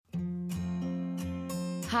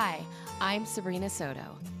Hi, I'm Sabrina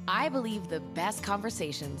Soto. I believe the best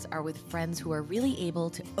conversations are with friends who are really able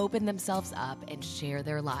to open themselves up and share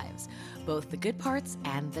their lives, both the good parts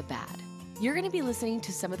and the bad. You're going to be listening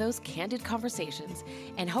to some of those candid conversations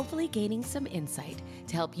and hopefully gaining some insight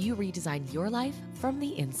to help you redesign your life from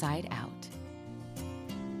the inside out.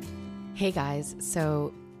 Hey guys,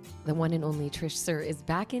 so the one and only Trish Sir is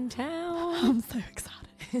back in town. I'm so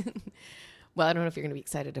excited. Well, I don't know if you're going to be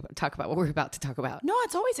excited to talk about what we're about to talk about. No,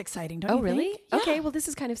 it's always exciting, don't you really? think? Yeah. Okay, well, this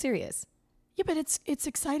is kind of serious. Yeah, but it's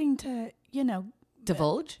exciting to,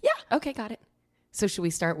 Divulge? Yeah. Okay, got it. So should we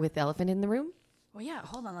start with the elephant in the room? Well, yeah,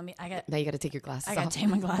 hold on. Now you got to take your glasses I off. got to take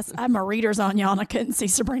my glasses. I have my readers on, y'all, and I couldn't see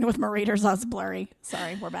Sabrina with my readers. I was blurry.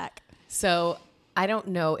 Sorry, we're back. So I don't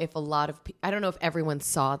know if I don't know if everyone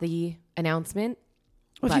saw the announcement.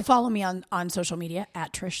 Well, if you follow me on social media,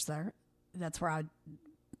 at Trish Sir, that's where I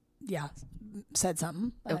said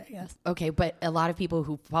something. Yes. Okay, but a lot of people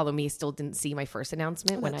who follow me still didn't see my first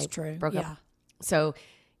announcement when I broke up. So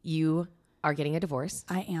you are getting a divorce.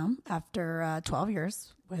 I am, after 12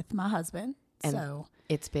 years with my husband. And so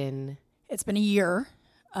it's been a year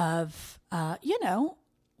of,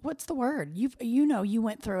 what's the word? You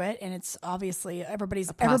went through it, and it's obviously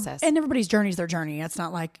everybody's process. And everybody's journey is their journey. It's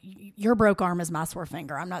not like your broke arm is my sore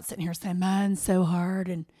finger. I'm not sitting here saying mine's so hard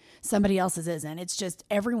and somebody else's isn't. It's just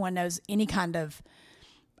everyone knows any kind of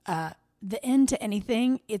the end to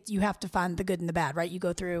anything. You have to find the good and the bad, right? I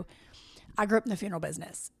grew up in the funeral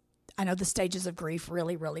business. I know the stages of grief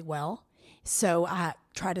really, really well. So I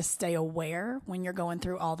try to stay aware when you're going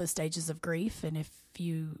through all the stages of grief. And if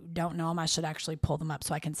you don't know them, I should actually pull them up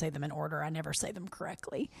so I can say them in order. I never say them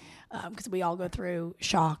correctly because we all go through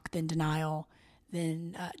shock, then denial,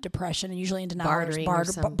 then depression. And usually in denial,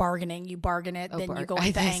 there's bargaining. You bargain it, then you go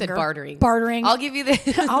into anger. I said bartering. Bartering. I'll give you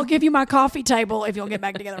this. I'll give you my coffee table if you'll get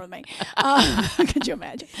back together with me. Could you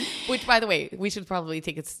imagine? Which, by the way, we should probably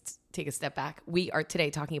take a step back. We are today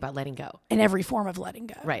talking about letting go. In every form of letting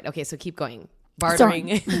go. Right. Okay. So keep going.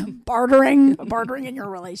 Bartering. bartering in your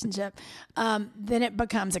relationship. Then it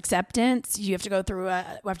becomes acceptance. You have to go through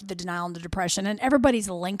after the denial and the depression, and everybody's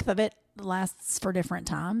length of it lasts for different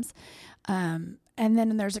times. And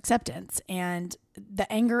then there's acceptance, and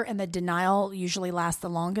the anger and the denial usually last the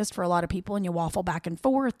longest for a lot of people, and you waffle back and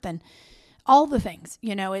forth and all the things,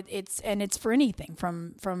 it's for anything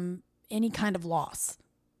from any kind of loss.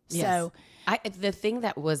 Yes. So the thing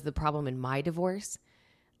that was the problem in my divorce,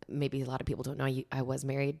 maybe a lot of people don't know, I was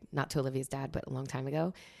married, not to Olivia's dad, but a long time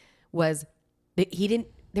ago, was that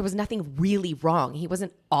there was nothing really wrong. He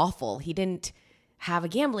wasn't awful. He didn't have a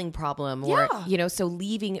gambling problem or, so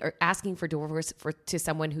leaving or asking for divorce to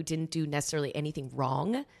someone who didn't do necessarily anything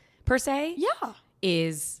wrong per se. Yeah.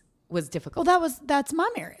 Was difficult. Well, that's my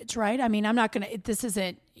marriage, right? I mean, I'm not going to, this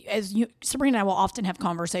isn't, Sabrina and I will often have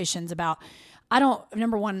conversations about,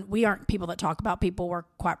 number one, we aren't people that talk about people. We're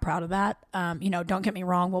quite proud of that. Don't get me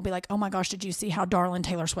wrong. We'll be like, oh my gosh, did you see how darling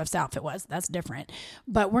Taylor Swift's outfit was? That's different.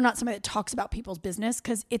 But we're not somebody that talks about people's business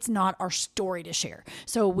because it's not our story to share.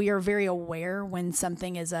 So we are very aware when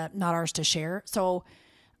something is not ours to share. So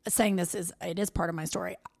saying this it is part of my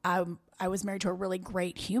story. I was married to a really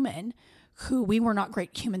great human who we were not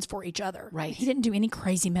great humans for each other. Right. He didn't do any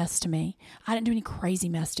crazy mess to me. I didn't do any crazy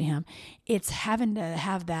mess to him. It's having to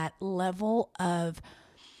have that level of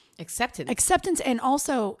acceptance and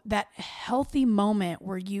also that healthy moment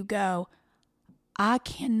where you go, I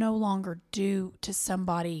can no longer do to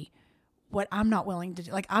somebody what I'm not willing to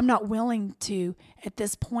do. Like, I'm not willing to, at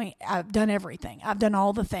this point, I've done everything. I've done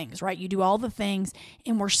all the things, right? You do all the things,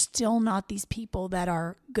 and we're still not these people that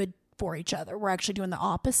are good for each other. We're actually doing the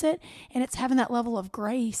opposite. And it's having that level of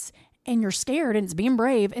grace, and you're scared, and it's being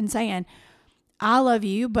brave and saying, I love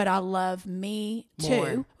you, but I love me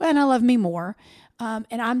too. And I love me more. And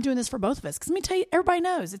I'm doing this for both of us. Because let me tell you, everybody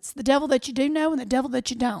knows it's the devil that you do know and the devil that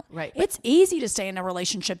you don't. Right. It's easy to stay in a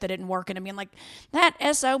relationship that didn't work and being like, that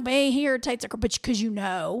SOB here takes a, but because you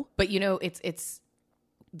know. But it's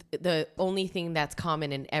the only thing that's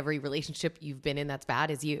common in every relationship you've been in that's bad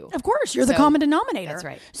is you. Of course, you're the common denominator. That's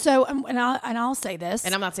right. So, and I'll say this.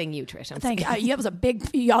 And I'm not saying you, Trish. That was a big,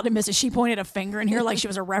 y'all didn't miss it. She pointed a finger in here like she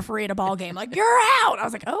was a referee at a ball game. Like, you're out. I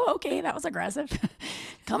was like, oh, okay, that was aggressive.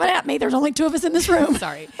 Coming at me. There's only two of us in this room.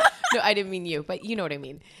 Sorry. No, I didn't mean you, but you know what I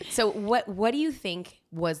mean. So what do you think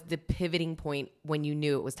was the pivoting point when you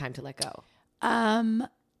knew it was time to let go?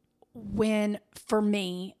 When, for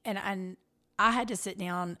me, and I had to sit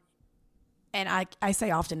down, and I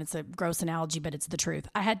say often it's a gross analogy, but it's the truth.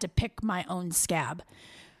 I had to pick my own scab.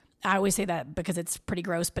 I always say that because it's pretty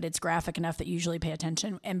gross, but it's graphic enough that you usually pay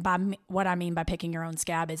attention. And what I mean by picking your own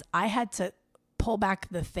scab is I had to pull back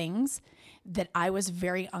the things that I was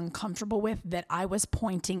very uncomfortable with that I was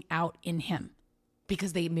pointing out in him.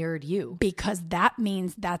 Because they mirrored you. Because that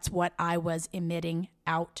means that's what I was emitting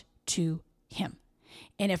out to him.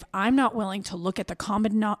 And if I'm not willing to look at the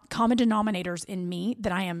common denominators in me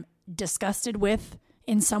that I am disgusted with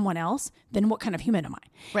in someone else, then what kind of human am I?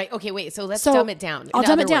 Right. Okay, wait. So let's dumb it down. I'll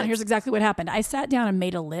dumb it down. Here's exactly what happened. I sat down and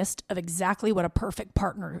made a list of exactly what a perfect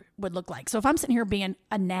partner would look like. So if I'm sitting here being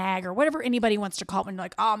a nag or whatever anybody wants to call it, when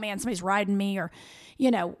like, oh man, somebody's riding me, or,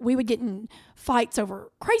 we would get in fights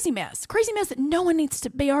over crazy mess that no one needs to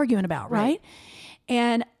be arguing about. Right.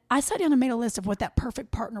 And I sat down and made a list of what that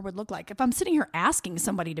perfect partner would look like. If I'm sitting here asking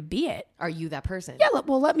somebody to be it. Are you that person? Yeah.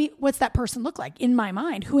 Well, what's that person look like in my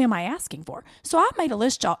mind? Who am I asking for? So I made a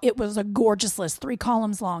list, y'all. It was a gorgeous list, 3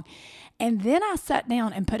 columns long. And then I sat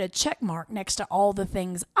down and put a check mark next to all the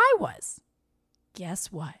things I was.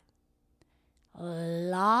 Guess what? A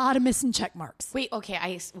lot of missing check marks. Wait,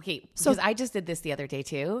 okay. Because I just did this the other day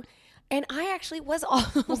too. And I actually was all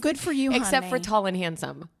well, good for you, except honey. for tall and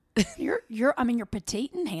handsome. You're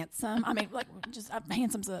petite and handsome. I mean, like, just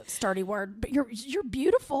handsome's a sturdy word, but you're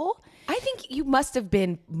beautiful. I think you must have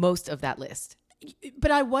been most of that list.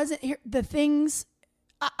 But I wasn't here. The things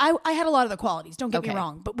I had a lot of the qualities. Don't get me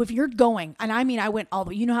wrong. But if you're going, and I mean, I went all the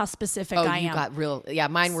way. You know how specific I am. You got real. Yeah,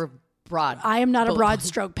 mine were broad. I am not a broad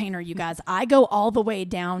stroke painter, you guys. I go all the way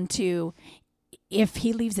down to, if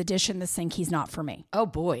he leaves a dish in the sink, he's not for me. Oh,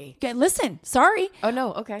 boy. Okay, listen, sorry. Oh,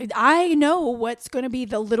 no, okay. I know what's going to be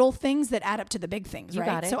the little things that add up to the big things, right?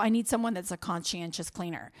 Got it. So I need someone that's a conscientious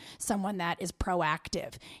cleaner, someone that is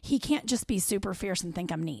proactive. He can't just be super fierce and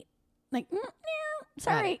think I'm neat. Like,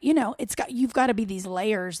 sorry. You've got to be these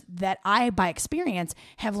layers that I, by experience,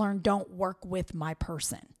 have learned don't work with my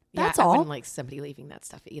person. That's all. I wouldn't like somebody leaving that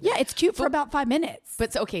stuff either. Yeah, it's cute for about 5 minutes.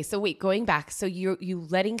 But so wait, going back. So you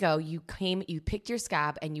letting go, you picked your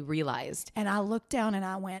scab and you realized. And I looked down and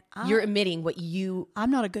I went, you're admitting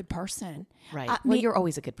I'm not a good person. Right. You're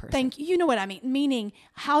always a good person. Thank you. You know what I mean? Meaning,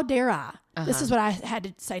 how dare I? This is what I had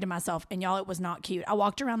to say to myself. And y'all, it was not cute. I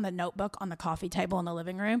walked around the notebook on the coffee table in the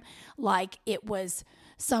living room like it was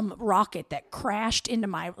some rocket that crashed into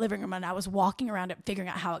my living room, and I was walking around it figuring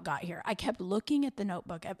out how it got here. I kept looking at the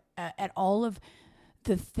notebook at all of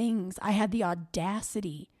the things I had the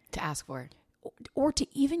audacity to ask for or to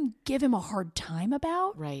even give him a hard time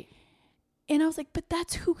about. Right. And I was like, but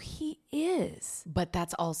that's who he is. But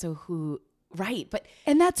that's also who, right.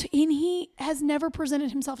 And he has never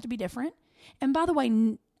presented himself to be different. And by the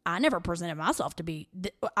way, I never presented myself to be,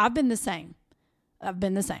 I've been the same.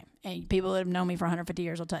 And people that have known me for 150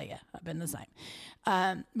 years will tell you I've been the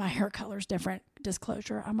same. My hair color is different.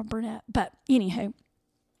 Disclosure, I'm a brunette. But anywho,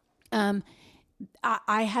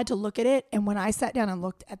 I had to look at it. And when I sat down and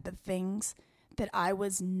looked at the things that I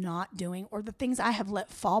was not doing, or the things I have let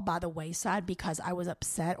fall by the wayside because I was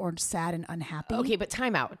upset or sad and unhappy. Okay, but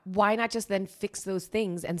time out. Why not just then fix those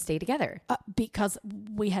things and stay together? Because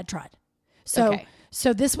we had tried.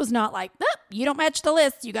 So this was not like, you don't match the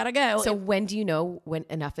list, you got to go. So when do you know when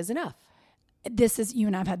enough is enough? This is, you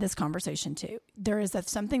and I've had this conversation too. There is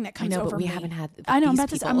something that comes over me. But we haven't had I know,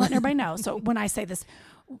 I'm letting everybody know. So when I say this,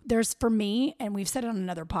 there's, for me, and we've said it on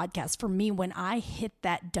another podcast, for me, when I hit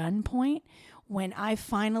that done point, when I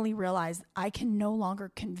finally realized I can no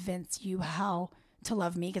longer convince you how to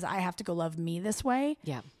love me because I have to go love me this way.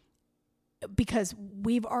 Yeah. Because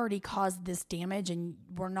we've already caused this damage and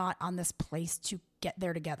we're not on this place to get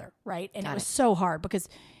there together, right? And it was so hard because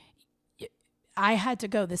I had to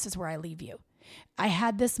go, this is where I leave you. I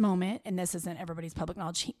had this moment, and this isn't everybody's public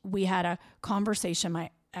knowledge. We had a conversation,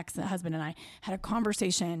 my ex-husband and I had a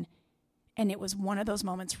conversation, and it was one of those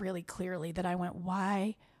moments really clearly that I went,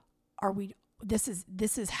 why are we, this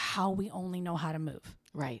is how we only know how to move.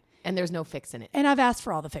 Right. And there's no fix in it. And I've asked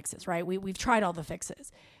for all the fixes, right? We've tried all the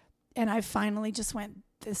fixes. And I finally just went,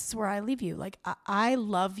 this is where I leave you. Like, I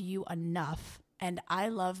love you enough, and I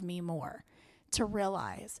love me more to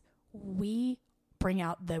realize we bring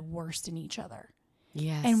out the worst in each other.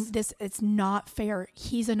 Yes. And it's not fair.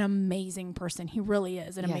 He's an amazing person. He really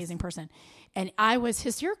is an amazing person. And I was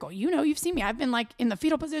hysterical. You've seen me. I've been like in the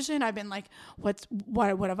fetal position. I've been like, what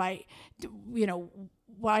have I,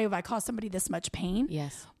 why have I caused somebody this much pain?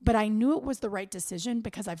 Yes. But I knew it was the right decision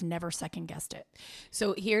because I've never second guessed it.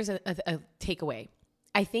 So here's a takeaway.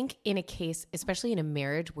 I think in a case, especially in a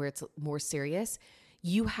marriage where it's more serious,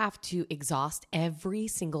 you have to exhaust every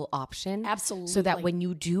single option. Absolutely. So that when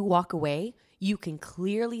you do walk away, you can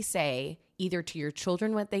clearly say either to your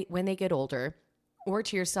children when they get older or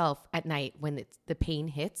to yourself at night when the pain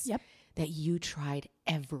hits, that you tried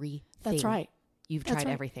everything. That's right. You've tried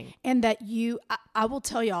everything. And that I will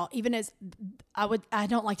tell y'all, even as I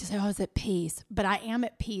don't like to say I was at peace, but I am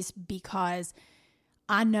at peace because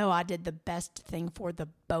I know I did the best thing for the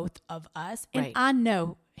both of us. And I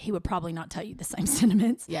know he would probably not tell you the same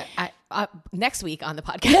sentiments. Yeah. Next week on the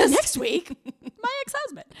podcast. Next week, my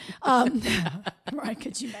ex-husband. Right.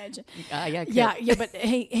 Could you imagine? Yeah. But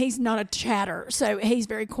he's not a chatter. So he's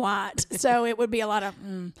very quiet. So it would be a lot of,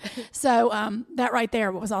 So that right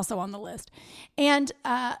there was also on the list. And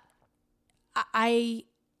I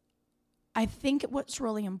think what's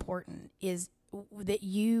really important is that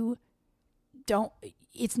you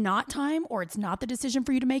it's not time or it's not the decision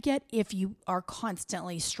for you to make yet if you are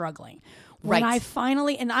constantly struggling. When I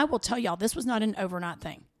finally, and I will tell y'all, this was not an overnight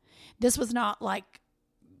thing. This was not like,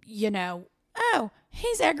 oh,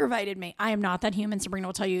 he's aggravated me. I am not that human. Sabrina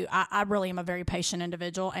will tell you, I really am a very patient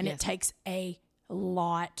individual, and it takes a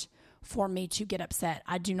lot for me to get upset.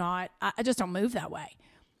 I just don't move that way.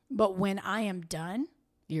 But when I am done,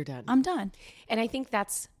 you're done. I'm done. And I think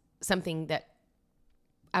that's something that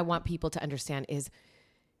I want people to understand is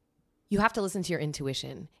you have to listen to your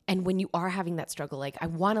intuition. And when you are having that struggle, like I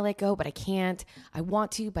want to let go, but I can't, I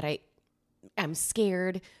want to, but I'm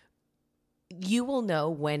scared. You will know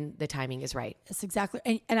when the timing is right. That's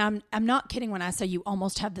exactly. And I'm not kidding when I say you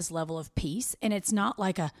almost have this level of peace, and it's not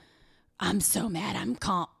like I'm so mad, I'm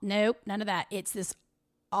calm. Nope, none of that. It's this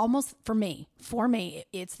almost for me,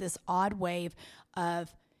 it's this odd wave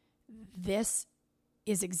of this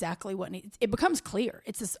is exactly what needs. It becomes clear.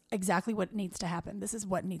 It's just exactly what needs to happen. This is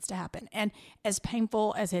what needs to happen. And as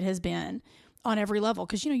painful as it has been on every level,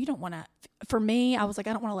 because you don't want to. For me, I was like,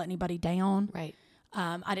 I don't want to let anybody down. Right.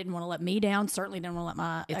 I didn't want to let me down. Certainly didn't want to let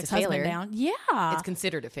my ex-husband down. Yeah. It's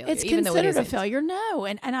considered a failure. It's considered a failure. No.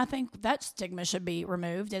 And I think that stigma should be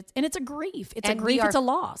removed. It's a grief. It's a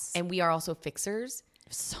loss. And we are also fixers.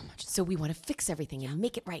 So much. So we want to fix everything and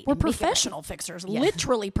make it right. We're professional fixers,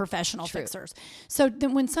 literally professional fixers. So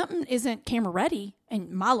then when something isn't camera ready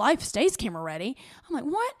and my life stays camera ready, I'm like,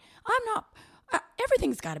 what? I'm not,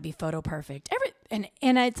 everything's got to be photo perfect. I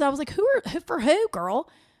was like, for who, girl?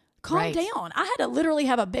 Calm down. I had to literally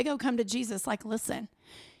have a big O come to Jesus. Like, listen,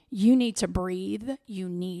 you need to breathe. You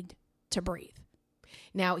need to breathe.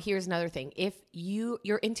 Now, here's another thing. If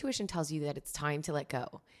your intuition tells you that it's time to let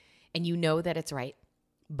go and you know that it's right,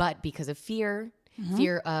 but because of fear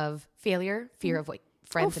of failure, fear of what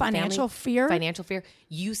friends and financial fear,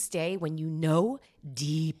 you stay when you know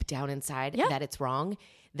deep down inside that it's wrong.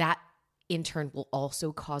 That in turn will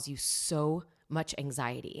also cause you so much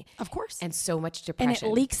anxiety, of course, and so much depression,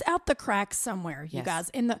 and it leaks out the cracks somewhere. You guys,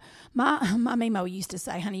 my Mimo used to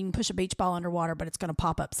say, "Honey, you can push a beach ball underwater, but it's going to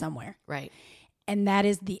pop up somewhere." Right. And that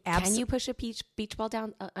is the Can you push a beach ball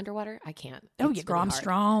down underwater? I can't. You grow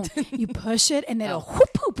strong. You push it, and it'll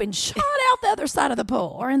whoop and shot out the other side of the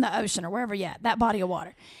pool or in the ocean or wherever you're at, that body of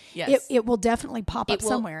water. Yes. It will definitely pop up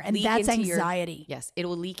somewhere, and that's anxiety. Yes. It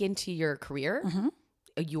will leak into your career,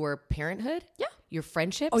 your parenthood, your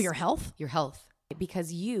friendships. Oh, your health.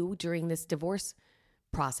 Because you, during this divorce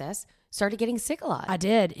process, started getting sick a lot. I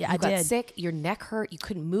did. Yeah, I did. You got sick. Your neck hurt. You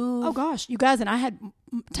couldn't move. Oh gosh, you guys, and I had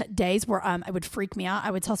days where it would freak me out.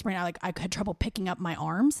 I would tell Sabrina I had trouble picking up my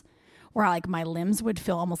arms, where my limbs would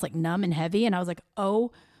feel almost like numb and heavy, and I was like,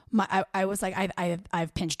 oh my! I was like,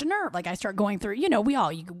 I've pinched a nerve. Like I start going through. You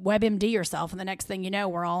WebMD yourself, and the next thing you know,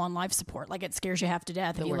 we're all on life support. Like it scares you half to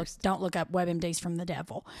death. Don't look up WebMDs from the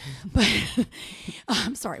devil. But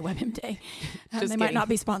I'm sorry, WebMD. They might not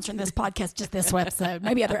be sponsoring this podcast, just this episode,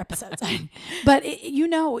 maybe other episodes. But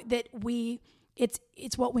that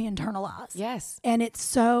it's what we internalize. Yes, and it's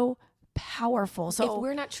so powerful. So if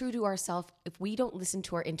we're not true to ourselves, if we don't listen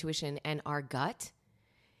to our intuition and our gut,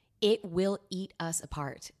 it will eat us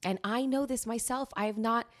apart. And I know this myself. I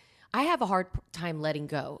have a hard time letting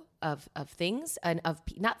go of things, and of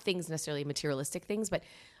not things necessarily materialistic things, but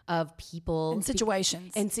of people and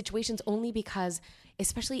situations. Only because,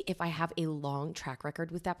 especially if I have a long track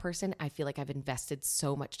record with that person, I feel like I've invested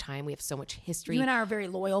so much time. We have so much history. You and I are very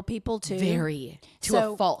loyal people too. To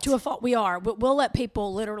a fault. We are. We'll let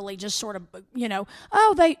people literally just sort of,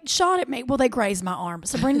 oh, they shot at me. Well, they grazed my arm.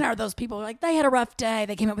 Sabrina and I are those people who are like, they had a rough day.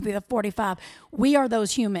 They came up with the 45. We are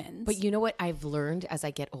those humans. But you know what I've learned as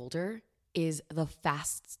I get older is the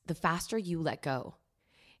faster you let go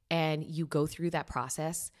and you go through that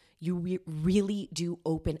process, you really do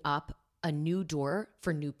open up a new door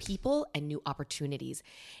for new people and new opportunities.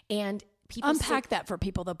 And people unpack that for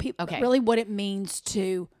people though. Really what it means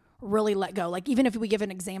to really let go. Like even if we give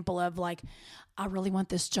an example of like, I really want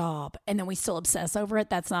this job, and then we still obsess over it.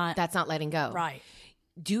 That's not letting go. Right.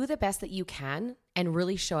 Do the best that you can and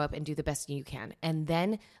really show up and do the best you can. And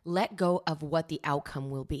then let go of what the outcome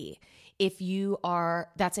will be. If you are,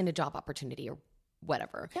 that's in a job opportunity or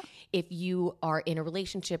whatever. Yeah. If you are in a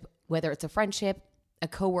relationship, whether it's a friendship, a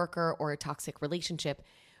coworker, or a toxic relationship,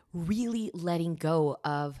 really letting go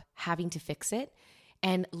of having to fix it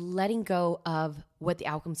and letting go of what the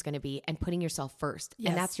outcome's going to be and putting yourself first. Yes.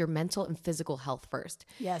 And that's your mental and physical health first.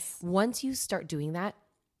 Yes. Once you start doing that,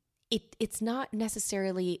 it's not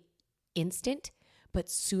necessarily instant, but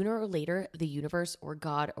sooner or later, the universe or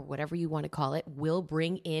God or whatever you want to call it will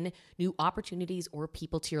bring in new opportunities or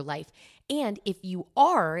people to your life. And if you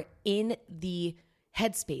are in the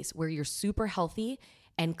headspace where you're super healthy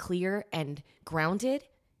and clear and grounded,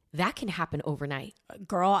 that can happen overnight.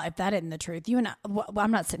 Girl, if that isn't the truth, you and I, well,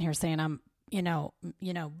 I'm not sitting here saying I'm,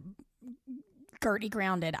 Gertie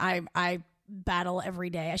grounded. I battle every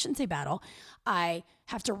day. I shouldn't say battle. I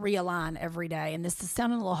have to realign every day. And this is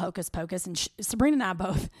sounding a little hocus pocus. And Sabrina and I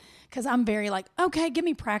both, because I'm very like, okay, give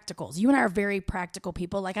me practicals. You and I are very practical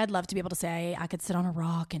people. Like, I'd love to be able to say, I could sit on a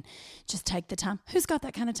rock and just take the time. Who's got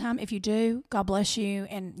that kind of time? If you do, God bless you.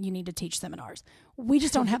 And you need to teach seminars. We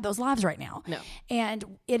just don't have those lives right now. No. And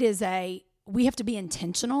we have to be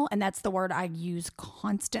intentional. And that's the word I use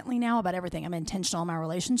constantly now about everything. I'm intentional in my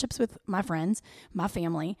relationships with my friends, my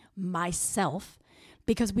family, myself,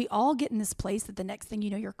 because we all get in this place that the next thing you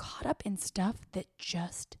know, you're caught up in stuff that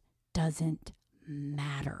just doesn't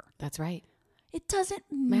matter. That's right. It doesn't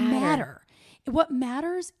matter. What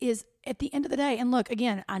matters is at the end of the day, and look,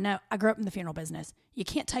 again, I know I grew up in the funeral business. You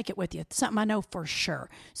can't take it with you. It's something I know for sure.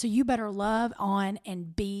 So you better love on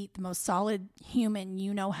and be the most solid human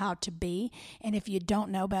you know how to be. And if you don't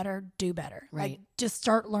know better, do better. Right. Like, just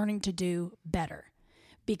start learning to do better,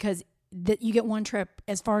 because you get one trip,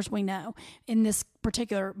 as far as we know, in this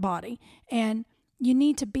particular body, and you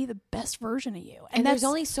need to be the best version of you. And there's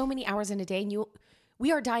only so many hours in a day, and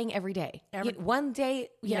we are dying every day. One day,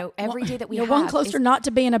 every day that we have. You're one closer not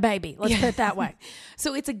to being a baby. Let's put it that way.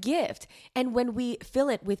 So it's a gift. And when we fill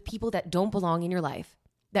it with people that don't belong in your life,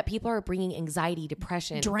 that people are bringing anxiety,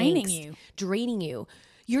 depression, draining you,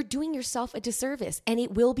 you're doing yourself a disservice, and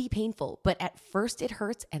it will be painful. But at first it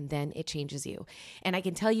hurts, and then it changes you. And I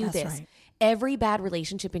can tell you this, right. Every bad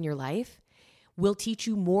relationship in your life will teach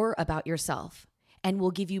you more about yourself and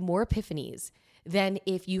will give you more epiphanies than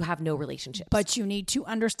if you have no relationships. But you need to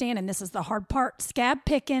understand, and this is the hard part, scab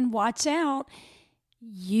picking, watch out.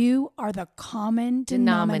 You are the common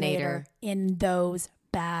denominator in those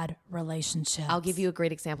bad relationships. I'll give you a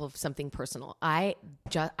great example of something personal. I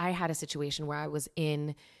had a situation where I was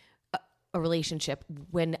in a relationship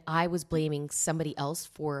when I was blaming somebody else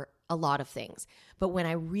for a lot of things. But when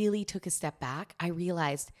I really took a step back, I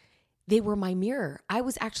realized they were my mirror. I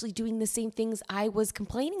was actually doing the same things I was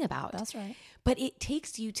complaining about. That's right. But it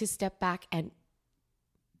takes you to step back, and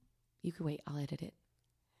you can wait. I'll edit it.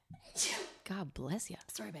 God bless you.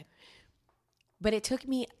 Sorry, babe. But it took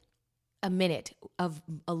me a minute of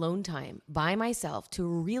alone time by myself to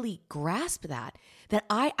really grasp that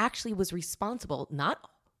I actually was responsible, not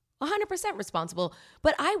 100% responsible,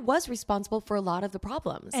 but I was responsible for a lot of the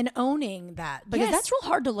problems. And owning that, because that's real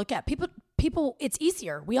hard to look at. People, it's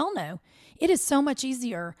easier. We all know it is so much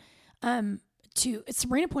easier.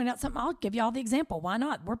 Sabrina pointed out something. I'll give you all the example. Why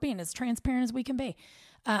not? We're being as transparent as we can be.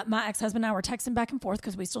 My ex-husband and I were texting back and forth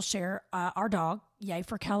because we still share our dog. Yay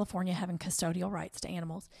for California having custodial rights to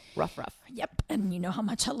animals. Rough. Yep. And you know how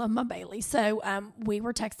much I love my Bailey. So we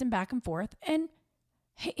were texting back and forth, and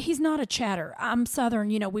he's not a chatter. I'm Southern.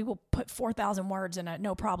 We will put 4,000 words in a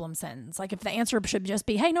no problem sentence. Like, if the answer should just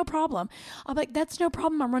be, hey, no problem, I'll be like, that's no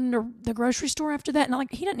problem. I'm running to the grocery store after that. And I'm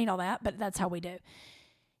like, he doesn't need all that, but that's how we do.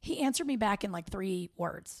 He answered me back in like 3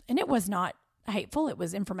 words, and it was not hateful. It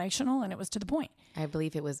was informational, and it was to the point. I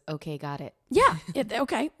believe it was, okay, got it. Yeah.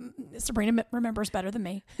 Okay. Sabrina remembers better than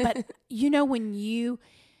me. But when you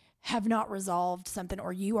have not resolved something,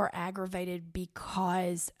 or you are aggravated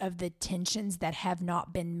because of the tensions that have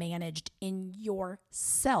not been managed in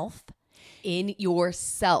yourself. I want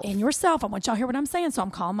y'all to hear what I'm saying. So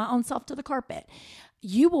I'm calling my own self to the carpet.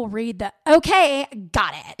 You will read the, okay,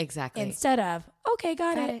 got it. Exactly. Instead of, okay,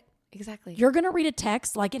 got it. Exactly. You're going to read a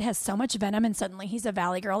text like it has so much venom, and suddenly he's a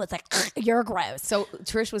valley girl. It's like, you're gross. So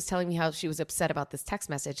Trish was telling me how she was upset about this text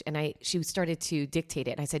message, and she started to dictate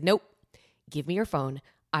it. And I said, nope, give me your phone.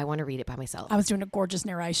 I want to read it by myself. I was doing a gorgeous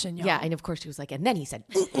narration, y'all. Yeah, and of course she was like, and then he said,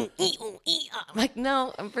 I'm like,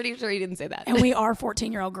 no, I'm pretty sure he didn't say that. And we are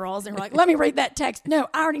 14-year-old girls, and we're like, let me read that text. No,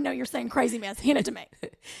 I already know you're saying crazy mess. Hand it to me.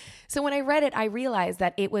 So when I read it, I realized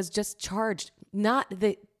that it was just charged.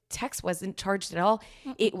 The text wasn't charged at all.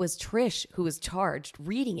 Mm-mm. It was Trish who was charged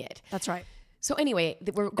reading it. That's right. So anyway,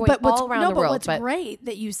 we're going all around the world. But what's great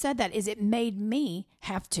that you said that is it made me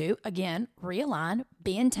have to, again, realign,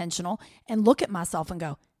 be intentional, and look at myself and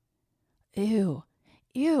go, ew.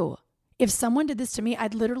 If someone did this to me,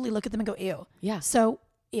 I'd literally look at them and go, ew. Yeah. So,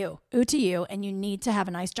 ew to you, and you need to have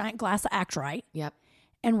a nice giant glass of Act Right. Yep.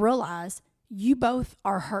 And realize you both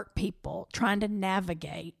are hurt people trying to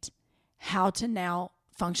navigate how to now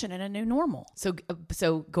function in a new normal.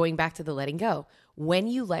 So going back to the letting go, when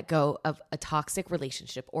you let go of a toxic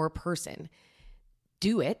relationship or a person,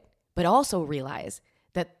 do it, but also realize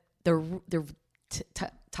that the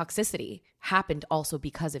toxicity happened also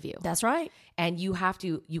because of you. That's right. And you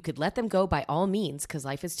could let them go by all means because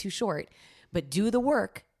life is too short, but do the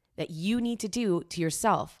work that you need to do to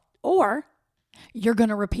yourself. Or you're going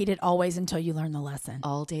to repeat it always until you learn the lesson.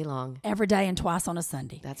 All day long. Every day and twice on a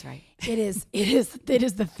Sunday. That's right. It is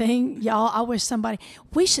the thing, y'all. I wish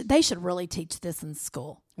they should really teach this in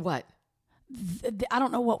school. What? I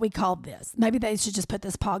don't know what we called this. Maybe they should just put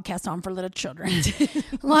this podcast on for little children.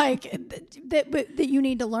 Like that you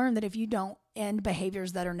need to learn that if you don't end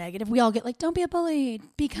behaviors that are negative, we all get like, don't be a bully,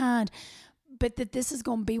 be kind. But that this is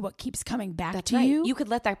going to be what keeps coming back to you. You could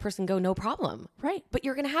let that person go, no problem. Right. But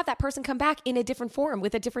you're going to have that person come back in a different form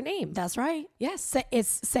with a different name. That's right. Yes.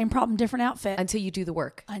 It's same problem, different outfit. Until you do the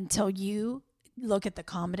work. Until you look at the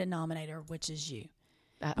common denominator, which is you.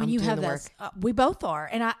 When you have this, we both are.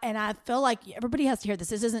 And I feel like everybody has to hear this.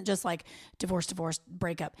 This isn't just like divorce,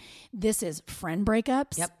 breakup. This is friend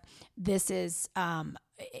breakups. Yep. This is,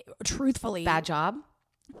 truthfully. Bad job.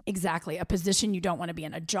 Exactly. A position you don't want to be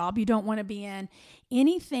in, a job you don't want to be in,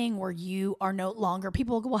 anything where you are no longer,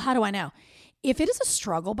 people will go, well, how do I know? If it is a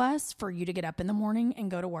struggle bus for you to get up in the morning and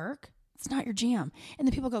go to work, it's not your jam. And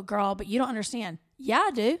then people go, girl, but you don't understand. Yeah,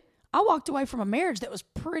 I do. I walked away from a marriage that was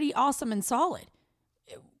pretty awesome and solid.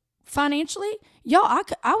 Financially, y'all,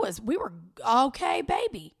 we were okay,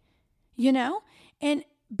 baby, and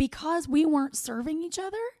because we weren't serving each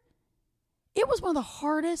other, it was one of the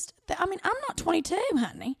hardest. I'm not 22,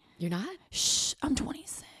 honey. You're not? Shh, I'm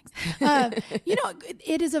 26.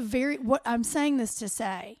 It is what I'm saying this to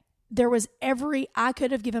say, I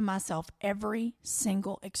could have given myself every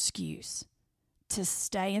single excuse to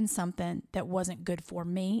stay in something that wasn't good for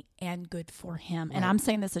me and good for him. Right. And I'm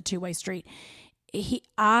saying this a two-way street.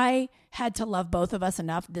 I had to love both of us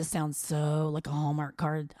enough. This sounds so like a Hallmark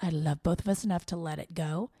card. I love both of us enough to let it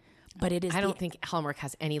go. But it is. I don't think Hallmark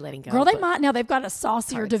has any letting go. Girl, they might now. They've got a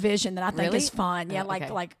saucier cards. Division that I think really? Is fun. Yeah, okay.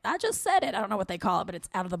 like I just said it. I don't know what they call it, but it's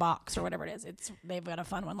out of the box or whatever it is. They've got a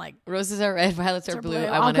fun one like roses are red, violets are blue.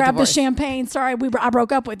 I'll grab the champagne. Sorry, I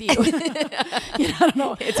broke up with you. I don't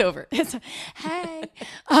know. It's over. Hey,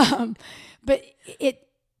 but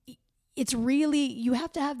it's really, you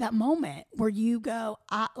have to have that moment where you go,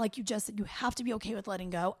 like you just said, you have to be okay with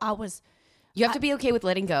letting go. You have to be okay with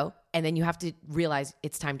letting go, and then you have to realize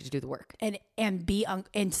it's time to do the work and be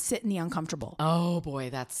and sit in the uncomfortable. Oh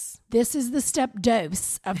boy, this is the step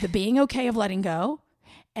dose of the being okay of letting go,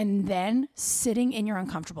 and then sitting in your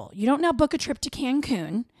uncomfortable. You don't now book a trip to Cancun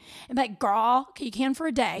and be like, girl, you can for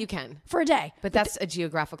a day. You can for a day, but that's a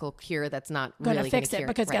geographical cure. That's not really going to fix it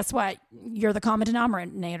because guess what? You're the common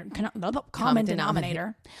denominator. Common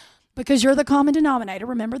denominator. Because you're the common denominator.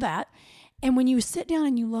 Remember that. And when you sit down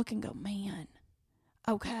and you look and go, man,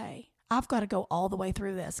 okay, I've got to go all the way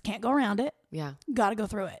through this. Can't go around it. Yeah. Got to go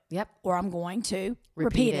through it. Yep. Or I'm going to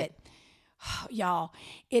repeat it. Y'all,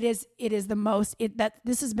 it is the most,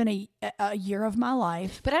 this has been a year of my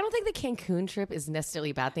life. But I don't think the Cancun trip is necessarily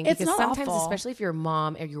a bad thing. It's because not sometimes, awful. Especially if you're a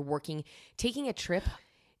mom and you're working, taking a trip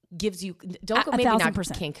gives you, don't go, maybe not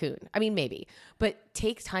Cancun. I mean, maybe, but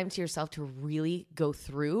take time to yourself to really go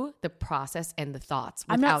through the process and the thoughts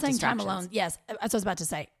without I'm not saying distractions. time alone. Yes, that's what I was about to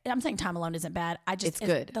say. I'm saying time alone isn't bad. It's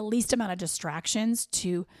good. The least amount of distractions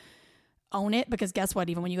to own it, because guess what?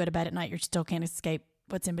 Even when you go to bed at night, you still can't escape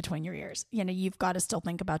what's in between your ears. You've got to still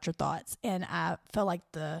think about your thoughts. And I feel like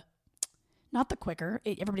not the quicker,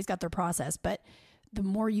 everybody's got their process, but the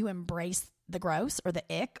more you embrace the gross or the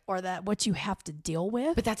ick or what you have to deal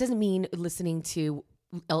with. But that doesn't mean listening to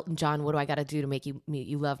Elton John, what do I got to do to make you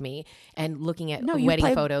love me? And looking at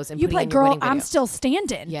wedding photos and putting in your wedding video. I'm Still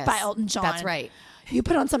Standing by Elton John. That's right. You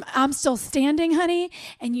put on some I'm Still Standing, honey,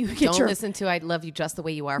 and you get Don't listen to I Love You Just the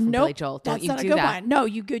Way You Are from Billy Joel. Don't that's you not do a good that. one. No,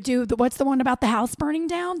 you could do what's the one about the house burning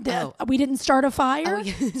down? We didn't start a fire. Oh,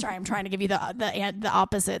 yeah. Sorry, I'm trying to give you the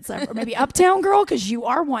opposites. Or maybe Uptown Girl, because you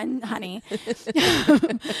are one, honey.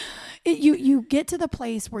 You get to the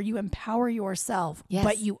place where you empower yourself,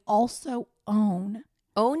 but you also own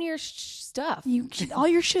your stuff. All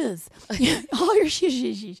your shoes. All your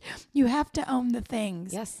shoes. You have to own the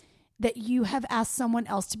things. Yes. That you have asked someone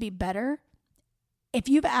else to be better If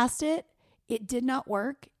you've asked it, it did not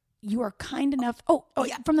work. You are kind enough.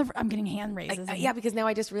 Yeah. I'm getting hand raises. Yeah, because now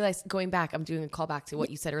I just realized, going back, I'm doing a callback to what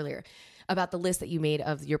you said earlier about the list that you made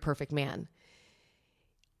of your perfect man.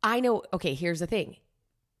 I know. Okay, here's the thing.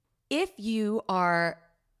 If you are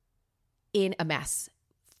in a mess,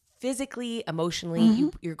 physically,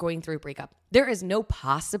 emotionally, you're going through a breakup, there is no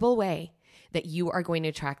possible way that you are going to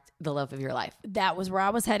attract the love of your life. That was where I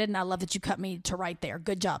was headed, and I love that you cut me to right there.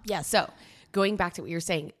 Good job. Yes. So going back to what you're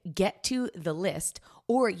saying, get to the list,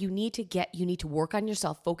 or you need to work on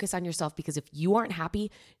yourself, focus on yourself, because if you aren't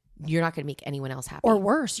happy, you're not going to make anyone else happy. Or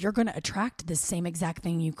worse, you're going to attract the same exact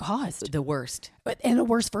thing you caused. The worst. And the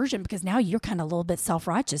worst version, because now you're kind of a little bit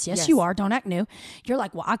self-righteous. Yes, you are. Don't act new. You're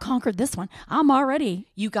like, well, I conquered this one. I'm already.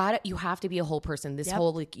 You got it. You have to be a whole person. This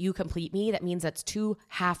whole, like, you complete me. That means that's two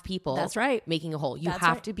half people. That's right. Making a whole. You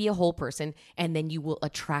have to be a whole person, and then you will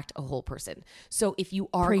attract a whole person. So if you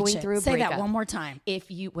are going through a breakup. Say that one more time.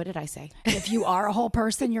 What did I say? If you are a whole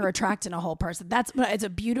person, you're attracting a whole person. It's a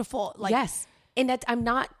beautiful, like. Yes. And that, I'm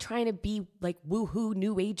not trying to be like woohoo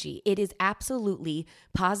new agey. It is absolutely,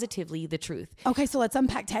 positively the truth. Okay, so let's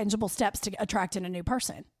unpack tangible steps to attracting a new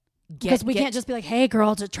person. Because we can't just be like, hey,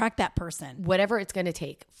 girl, to attract that person. Whatever it's going to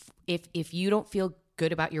take. If you don't feel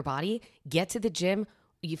good about your body, get to the gym.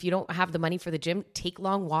 If you don't have the money for the gym, take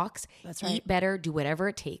long walks. That's right. Eat better, do whatever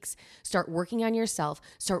it takes. Start working on yourself.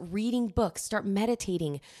 Start reading books. Start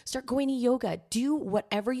meditating. Start going to yoga. Do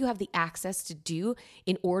whatever you have the access to do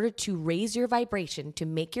in order to raise your vibration, to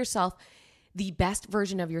make yourself the best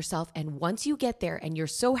version of yourself. And once you get there and you're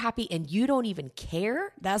so happy and you don't even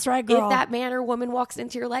care. That's right, girl. If that man or woman walks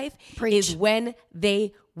into your life, is when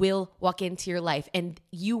they will walk into your life. And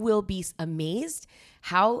you will be amazed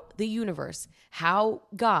how the universe, how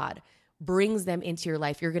God brings them into your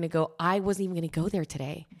life. You're going to go, I wasn't even going to go there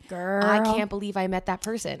today. Girl. I can't believe I met that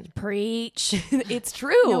person. Preach. It's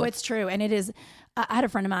true. No, it's true. And it is. I had a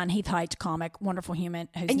friend of mine, Heath Height, comic, wonderful human.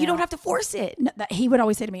 And you don't have to force it. He would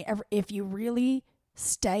always say to me, if you really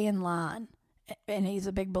stay in line, and he's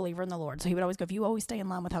a big believer in the Lord. So he would always go, if you always stay in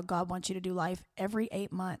line with how God wants you to do life, every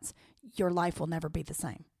 8 months, your life will never be the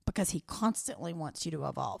same, because he constantly wants you to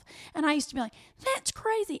evolve. And I used to be like, that's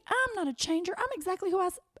crazy. I'm not a changer. I'm exactly who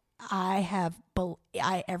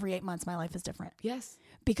every 8 months, my life is different. Yes.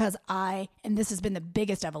 Because and this has been the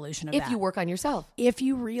biggest evolution of that. If you work on yourself. If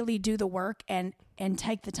you really do the work and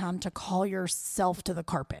take the time to call yourself to the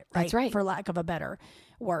carpet, right? That's right. For lack of a better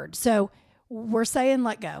word. So we're saying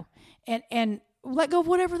let go and let go of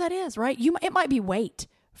whatever that is, right? It might be weight.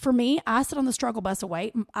 For me, I sit on the struggle bus of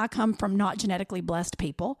weight. I come from not genetically blessed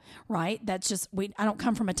people, right? That's just, I don't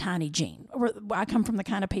come from a tiny gene. I come from the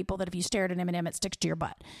kind of people that if you stare at an M&M, it sticks to your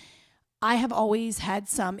butt. I have always had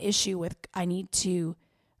some issue with, I need to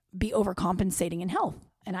be overcompensating in health.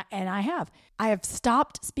 And I have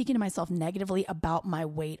stopped speaking to myself negatively about my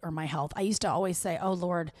weight or my health. I used to always say, oh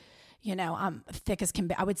Lord, I'm thick as can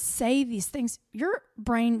be. I would say these things. Your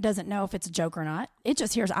brain doesn't know if it's a joke or not. It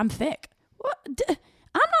just hears I'm thick. What?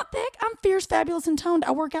 I'm not thick. I'm fierce, fabulous, and toned.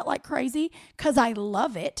 I work out like crazy because I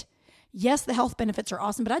love it. Yes, the health benefits are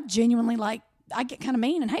awesome, but I genuinely I get kind of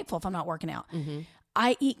mean and hateful if I'm not working out. Mm-hmm.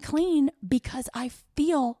 I eat clean because I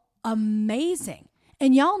feel amazing.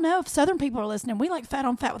 And y'all know, if Southern people are listening, we like fat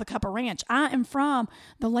on fat with a cup of ranch. I am from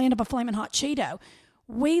the land of a flaming hot Cheeto.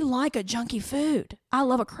 We like a junky food. I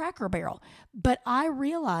love a Cracker Barrel. But I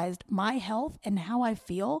realized my health and how I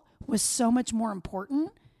feel was so much more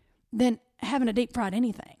important than having a deep fried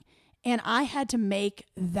anything. And I had to make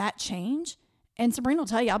that change. And Sabrina will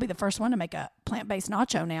tell you, I'll be the first one to make a plant-based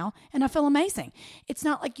nacho now. And I feel amazing. It's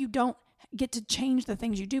not like you don't get to change the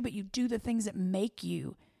things you do, but you do the things that make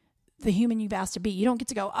you the human you've asked to be. You don't get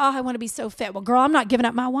to go, I want to be so fit. Well, girl, I'm not giving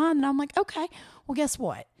up my wine. And I'm like, okay, well, guess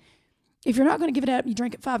what? If you're not going to give it up, you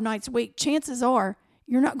drink it 5 nights a week, chances are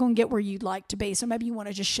you're not going to get where you'd like to be. So maybe you want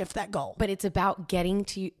to just shift that goal. But it's about getting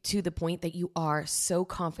to the point that you are so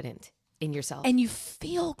confident in yourself. And you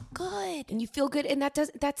feel good. And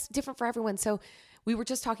that's different for everyone. So we were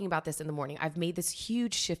just talking about this in the morning. I've made this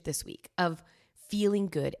huge shift this week of feeling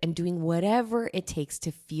good and doing whatever it takes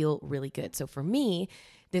to feel really good. So for me,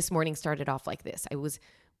 this morning started off like this. I was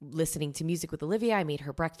listening to music with Olivia. I made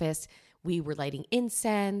her breakfast. We were lighting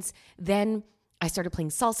incense. Then I started playing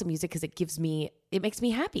salsa music because it makes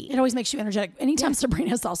me happy. It always makes you energetic. Anytime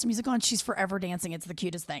Sabrina has salsa music on, she's forever dancing. It's the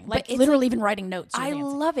cutest thing. Like literally even writing notes. I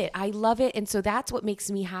love it. I love it. And so that's what makes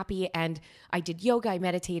me happy. And I did yoga. I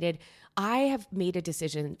meditated. I have made a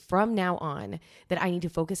decision from now on that I need to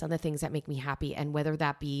focus on the things that make me happy. And whether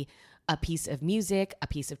that be a piece of music, a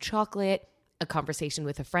piece of chocolate, a conversation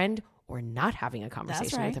with a friend, or not having a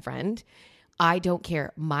conversation with a friend, I don't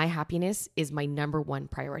care. My happiness is my number one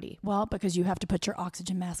priority. Well, because you have to put your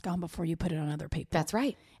oxygen mask on before you put it on other people. That's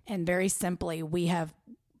right. And very simply, we have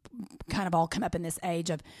kind of all come up in this age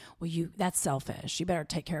of, that's selfish. You better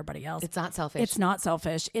take care of everybody else. It's not selfish. It's not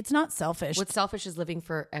selfish. It's not selfish. What's selfish is living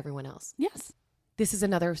for everyone else. Yes. This is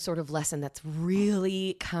another sort of lesson that's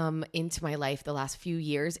really come into my life the last few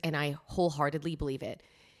years, and I wholeheartedly believe it.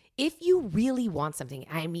 If you really want something,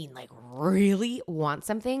 I mean like really want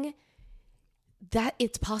something, that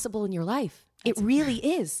it's possible in your life. It really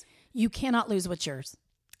is. You cannot lose what's yours.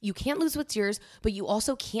 You can't lose what's yours, but you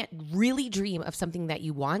also can't really dream of something that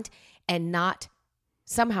you want and not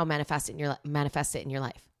somehow manifest it in your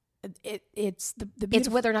life. It's the it's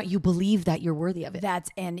whether or not you believe that you're worthy of it.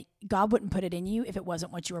 And God wouldn't put it in you if it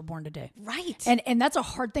wasn't what you were born to do. Right. And that's a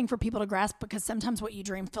hard thing for people to grasp, because sometimes what you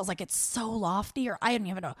dream feels like it's so lofty, or I don't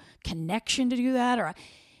even have a connection to do that, or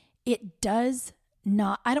it does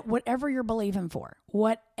not. Whatever you're believing for,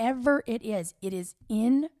 whatever it is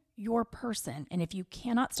in your person. And if you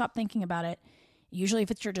cannot stop thinking about it, usually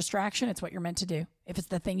if it's your distraction, it's what you're meant to do. If it's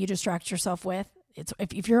the thing you distract yourself with,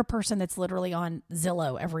 if you're a person that's literally on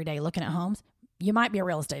Zillow every day looking at homes, you might be a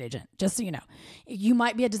real estate agent, just so you know. You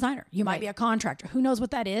might be a designer. You might be a contractor. Who knows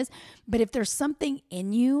what that is? But if there's something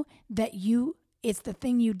in you that it's the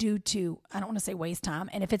thing you do to, I don't want to say waste time.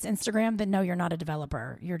 And if it's Instagram, then no, you're not a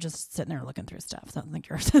developer. You're just sitting there looking through stuff. So I don't think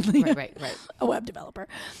you're a web developer.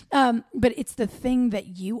 But it's the thing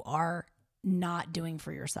that you are not doing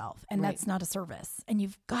for yourself. And that's not a service. And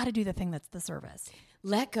you've got to do the thing that's the service.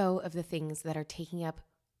 Let go of the things that are taking up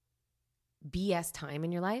BS time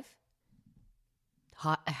in your life.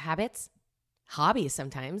 Habits, hobbies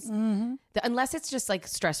sometimes. Mm-hmm. Unless it's just like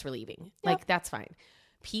stress relieving. Yep. Like that's fine.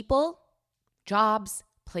 People, jobs,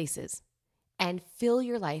 places. And fill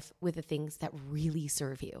your life with the things that really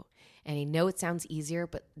serve you. And I know it sounds easier,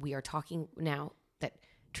 but we are talking now that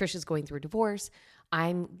Trish is going through a divorce.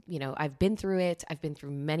 I've been through it. I've been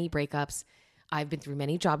through many breakups. I've been through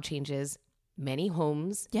many job changes, many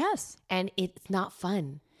homes. Yes. And it's not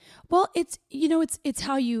fun. Well, it's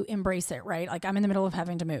how you embrace it, right? Like I'm in the middle of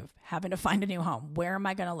having to move, having to find a new home. Where am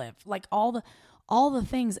I going to live? Like all the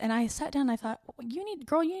things. And I sat down and I thought, you need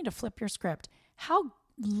to flip your script. How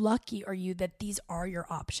lucky are you that these are your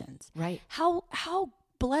options? Right. How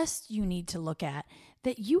blessed you need to look at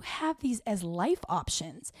that you have these as life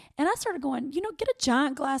options. And I started going, get a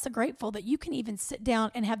giant glass of Grateful that you can even sit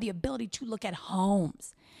down and have the ability to look at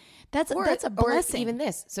homes. That's a blessing. Or even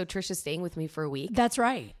this. So Trish is staying with me for a week. That's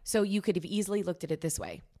right. So you could have easily looked at it this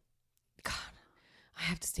way. God, I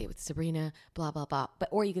have to stay with Sabrina, blah, blah, blah.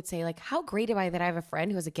 Or you could say like, how great am I that I have a friend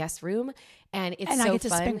who has a guest room and it's so fun. I get to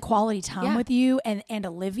spend quality time with you and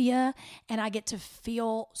Olivia. And I get to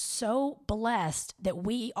feel so blessed that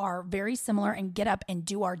we are very similar and get up and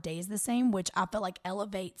do our days the same, which I feel like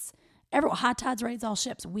elevates everyone. High tides raise all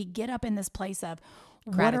ships. We get up in this place of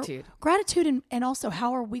gratitude and also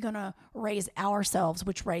how are we going to raise ourselves,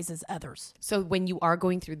 which raises others. So when you are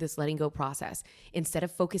going through this letting go process, instead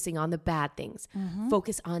of focusing on the bad things,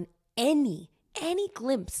 focus on any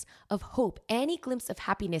glimpse of hope, any glimpse of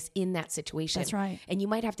happiness in that situation. That's right. And you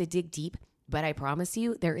might have to dig deep, but I promise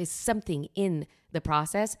you there is something in the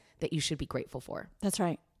process that you should be grateful for. That's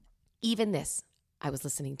right. Even this, I was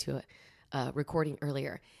listening to a recording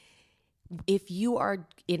earlier. If you are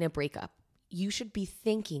in a breakup, you should be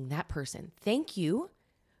thanking that person. Thank you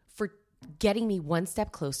for getting me one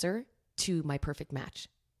step closer to my perfect match.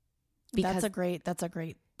 Because that's a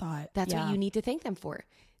great thought. That's what you need to thank them for.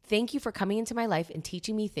 Thank you for coming into my life and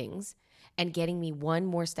teaching me things and getting me one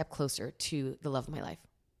more step closer to the love of my life.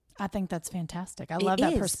 I think that's fantastic. I love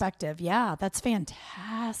that perspective. Yeah, that's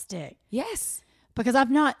fantastic. Yes. Because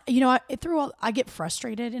I've not, I get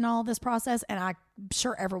frustrated in all this process, and I'm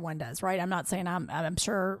sure everyone does, right? I'm not saying I'm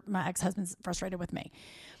sure my ex-husband's frustrated with me,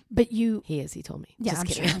 but he is. He told me. Yeah, I'm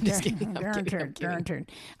just kidding. I'm kidding.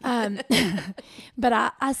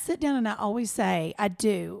 But I sit down and I always say,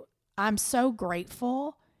 I'm so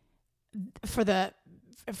grateful for the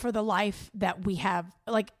life that we have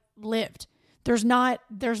lived. There's not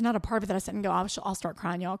a part of it that I sit and go, I'll start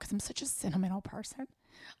crying, y'all, because I'm such a sentimental person.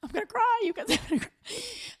 I'm going to cry. You guys are going to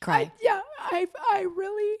cry.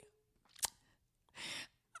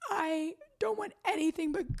 I don't want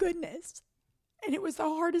anything but goodness. And it was the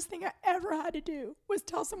hardest thing I ever had to do was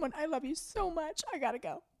tell someone, I love you so much. I got to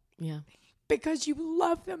go. Yeah. Because you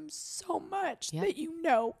love them so much that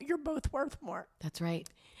you're both worth more. That's right.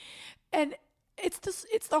 And it's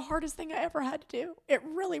the hardest thing I ever had to do. It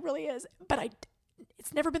really, really is. But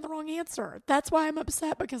it's never been the wrong answer. That's why I'm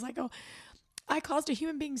upset, because I caused a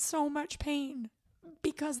human being so much pain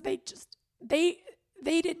because they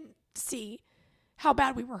didn't see how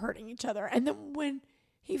bad we were hurting each other. And then when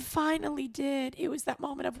he finally did, it was that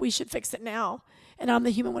moment of, we should fix it now. And I'm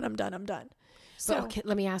the human. When I'm done, I'm done. So okay,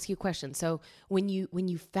 let me ask you a question. So when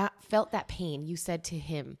you felt that pain, you said to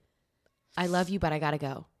him, I love you, but I got to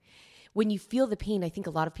go. When you feel the pain, I think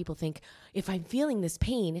a lot of people think, if I'm feeling this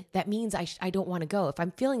pain, that means I don't want to go. If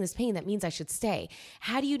I'm feeling this pain, that means I should stay.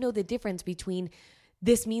 How do you know the difference between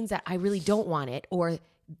this means that I really don't want it or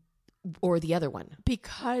the other one?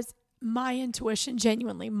 Because my intuition,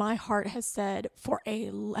 genuinely, my heart has said for a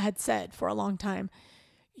long time,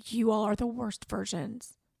 you all are the worst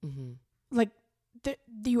versions. Mm-hmm. Like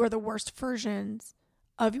you are the worst versions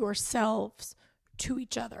of yourselves to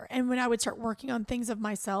each other. And when I would start working on things of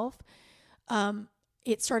myself,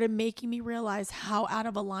 it started making me realize how out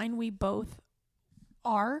of a line we both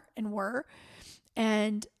are and were.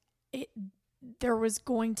 And there was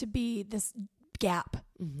going to be this gap.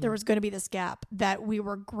 Mm-hmm. There was going to be this gap that we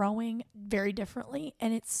were growing very differently.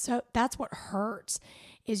 And that's what hurts,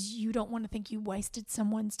 is you don't want to think you wasted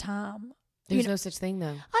someone's time. There's no such thing,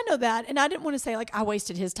 though. I know that. And I didn't want to say like I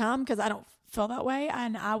wasted his time, because I don't feel that way.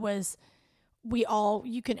 And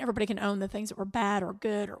everybody can own the things that were bad or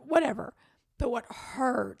good or whatever. But what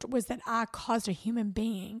hurt was that I caused a human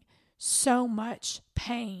being so much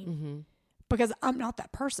pain. Mm-hmm. Because I'm not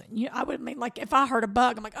that person. I would mean, like, if I heard a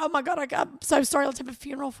bug, I'm like, oh my God, I'm so sorry. Let's have a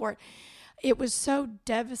funeral for it. It was so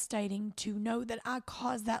devastating to know that I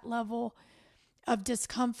caused that level of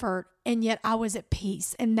discomfort, and yet I was at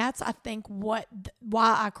peace. And that's, I think, why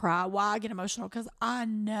I cry, why I get emotional, because I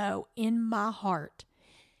know in my heart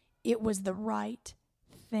it was the right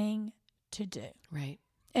thing to do. Right.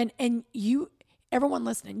 And everyone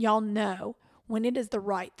listening, y'all know when it is the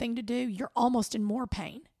right thing to do, you're almost in more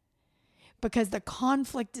pain. Because the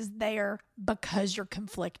conflict is there because you're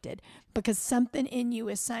conflicted. Because something in you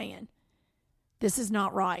is saying, this is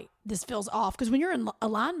not right. This feels off. Because when you're in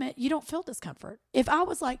alignment, you don't feel discomfort. If I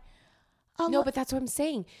was like, no, but that's what I'm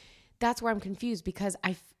saying. That's where I'm confused, because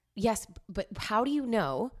yes, but how do you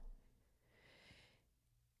know?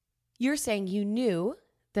 You're saying you knew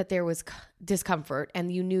that there was discomfort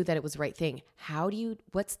and you knew that it was the right thing.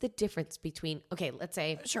 What's the difference between, okay, let's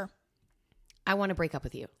say. Sure. I want to break up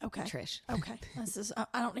with you. Okay. Trish. Okay.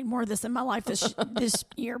 I don't need more of this in my life this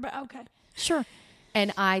year, but okay. Sure.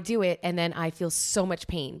 And I do it, and then I feel so much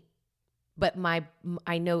pain. But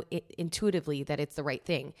I know it intuitively that it's the right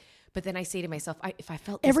thing. But then I say to myself, if I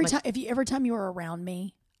felt every time you were around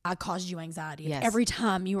me, I caused you anxiety. Yes. Every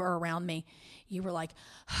time you were around me, you were like,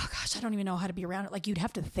 oh gosh, I don't even know how to be around it. Like, you'd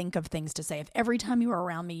have to think of things to say. If every time you were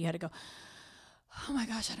around me, you had to go, oh my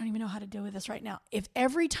gosh, I don't even know how to deal with this right now. If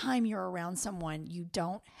every time you're around someone, you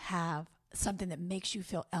don't have something that makes you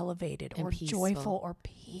feel elevated or joyful or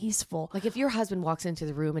peaceful. Like if your husband walks into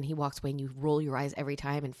the room and he walks away and you roll your eyes every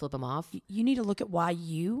time and flip him off. You need to look at why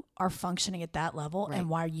you are functioning at that level, right, and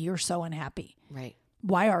why you're so unhappy. Right.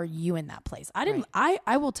 Why are you in that place?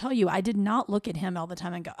 I will tell you, I did not look at him all the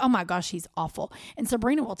time and go, oh my gosh, he's awful. And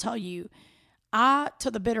Sabrina will tell you,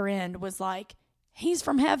 to the bitter end was like, he's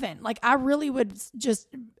from heaven. Like, I really would just,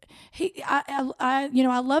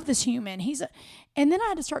 I love this human. And then I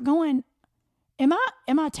had to start going, am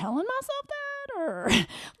I telling myself that? Or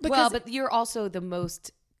but you're also the most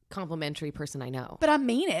complimentary person I know. But I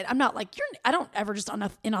mean it. I'm not like, I don't ever just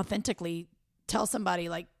inauthentically tell somebody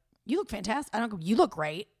like, you look fantastic. I don't go, you look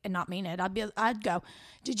great, and not mean it. I'd go,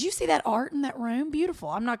 did you see that art in that room? Beautiful.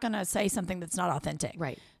 I'm not going to say something that's not authentic.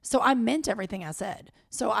 Right. So I meant everything I said.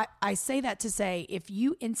 So I say that to say, if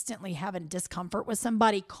you instantly have a discomfort with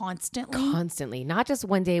somebody constantly, not just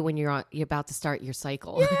one day when you're about to start your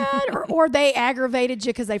cycle. Yeah, or they aggravated you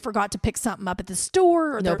because they forgot to pick something up at the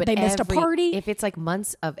store, or they missed a party. If it's like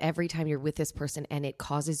months of every time you're with this person and it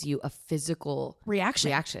causes you a physical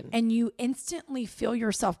reaction. And you instantly feel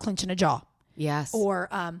yourself clenching a jaw. Yes. Or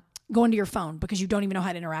going to your phone because you don't even know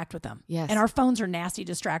how to interact with them. Yes. And our phones are nasty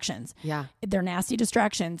distractions. Yeah. They're nasty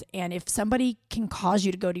distractions. And if somebody can cause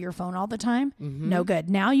you to go to your phone all the time, no good.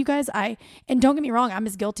 Now, you guys, and don't get me wrong, I'm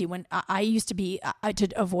as guilty. When I used to be, to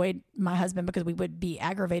avoid my husband because we would be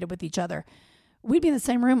aggravated with each other, we'd be in the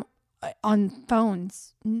same room on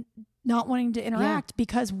phones, not wanting to interact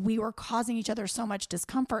because we were causing each other so much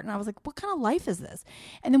discomfort. And I was like, what kind of life is this?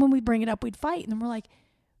 And then when we bring it up, we'd fight. And then we're like,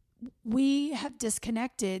 we have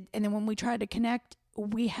disconnected. And then when we tried to connect,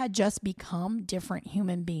 we had just become different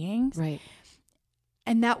human beings. Right.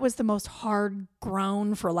 And that was the most hard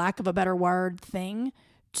grown, for lack of a better word, thing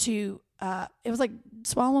to, it was like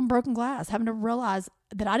swallowing broken glass, having to realize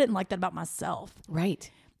that I didn't like that about myself.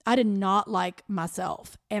 Right. I did not like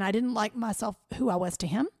myself, and I didn't like myself, who I was to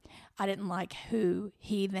him. I didn't like who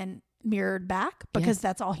he then mirrored back because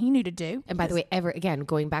that's all he knew to do. And by the way,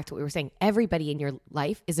 going back to what we were saying, everybody in your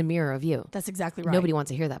life is a mirror of you. That's exactly right. Nobody wants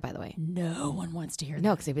to hear that, by the way. No one wants to hear that.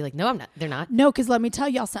 No, because they'd be like, no, I'm not. They're not. No, because let me tell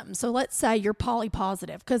y'all something. So let's say you're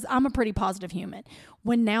polypositive, because I'm a pretty positive human.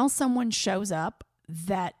 When now someone shows up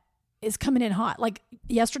that is coming in hot. Like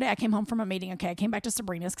yesterday I came home from a meeting. Okay, I came back to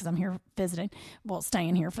Sabrina's because I'm here visiting. Well,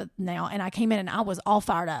 staying here for now. And I came in and I was all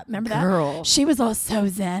fired up. Remember that? Girl. She was all so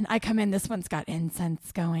zen. I come in, this one's got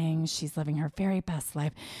incense going. She's living her very best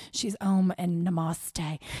life. She's Om and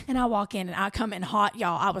Namaste. And I walk in and I come in hot,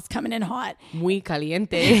 y'all. I was coming in hot. Muy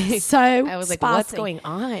caliente. So I was like, spicy. what's going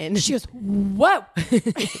on? She goes, whoa.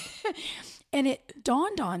 And it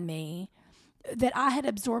dawned on me that I had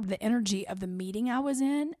absorbed the energy of the meeting I was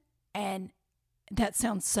in. And that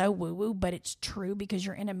sounds so woo-woo, but it's true, because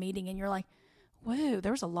you're in a meeting and you're like, whoa,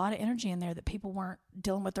 there was a lot of energy in there that people weren't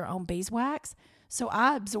dealing with their own beeswax. So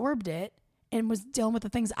I absorbed it and was dealing with the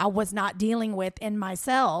things I was not dealing with in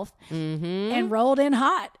myself, and rolled in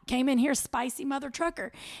hot. Came in here, spicy mother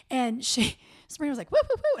trucker. And Sabrina was like, woo,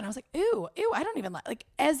 woo, woo. And I was like, ew, I don't even like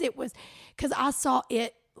as it was, because I saw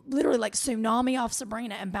it literally like tsunami off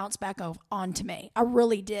Sabrina and bounce back onto me. I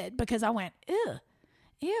really did, because I went, ew,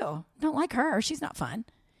 don't like her. She's not fun.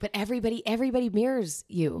 But everybody mirrors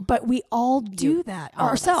you. But we all do that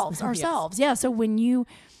ourselves. Yes. Yeah. So when you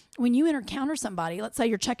encounter somebody, let's say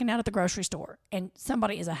you're checking out at the grocery store and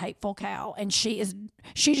somebody is a hateful cow and she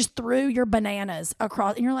just threw your bananas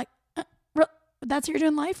across, and you're like, that's what you're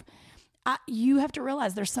doing life? You have to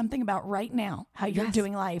realize there's something about right now how you're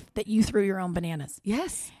doing life that you threw your own bananas.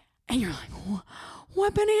 Yes. And you're like,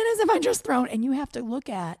 what bananas have I just thrown? And you have to look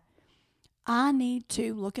at, I need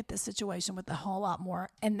to look at this situation with a whole lot more.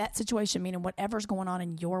 And that situation, meaning whatever's going on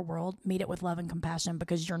in your world, meet it with love and compassion,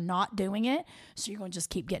 because you're not doing it. So you're going to just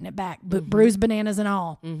keep getting it back. Bruised bananas and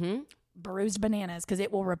all. Bruised bananas, because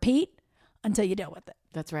it will repeat until you deal with it.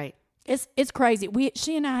 That's right. It's crazy.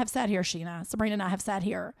 Sabrina and I have sat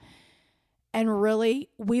here, and really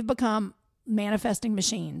we've become manifesting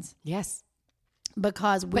machines. Yes.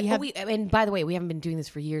 Because and by the way, we haven't been doing this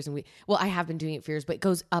for years, and I have been doing it for years, but it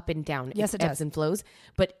goes up and down. Yes, it does. Ebbs and flows.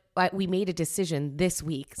 But we made a decision this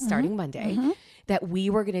week, starting Monday, that we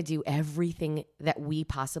were going to do everything that we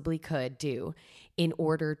possibly could do in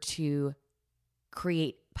order to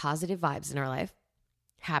create positive vibes in our life,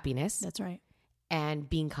 happiness. That's right. And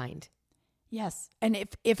being kind. Yes. And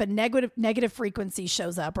if a negative frequency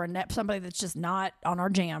shows up, or somebody that's just not on our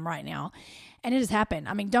jam right now, and it has happened.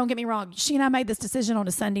 I mean, don't get me wrong. She and I made this decision on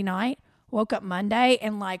a Sunday night, woke up Monday,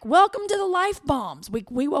 and like, welcome to the life bombs.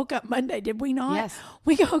 We woke up Monday, did we not? Yes.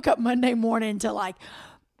 We woke up Monday morning to like,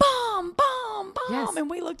 bomb, bomb, bomb. Yes. And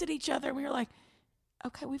we looked at each other and we were like,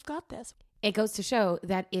 okay, we've got this. It goes to show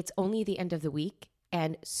that it's only the end of the week,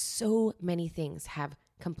 and so many things have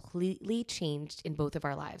completely changed in both of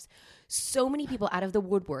our lives. So many people out of the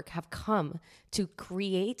woodwork have come to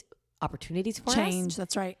create opportunities for us. Change,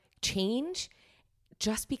 that's right. Change,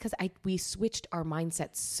 just because we switched our mindset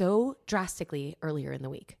so drastically earlier in the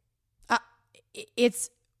week.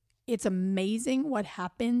 It's amazing what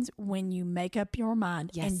happens when you make up your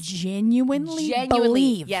mind and genuinely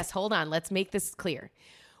believe. Yes, hold on. Let's make this clear.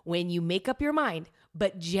 When you make up your mind,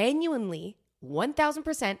 but genuinely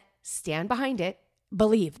 1000% stand behind it.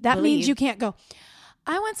 Believe. That means you can't go,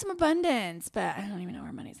 I want some abundance, but I don't even know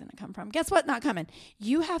where money's going to come from. Guess what? Not coming.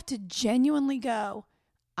 You have to genuinely go,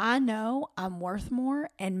 I know I'm worth more,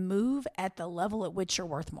 and move at the level at which you're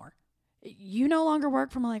worth more. You no longer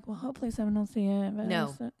work from like, well, hopefully someone will see it.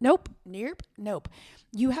 No. Nope. Nope.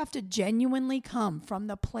 You have to genuinely come from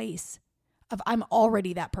the place of I'm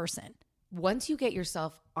already that person. Once you get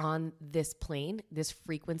yourself on this plane, this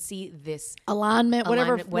frequency, this alignment,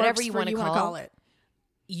 whatever you want to call it,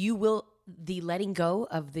 the letting go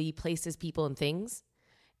of the places, people, and things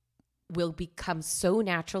will become so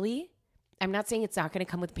naturally. I'm not saying it's not going to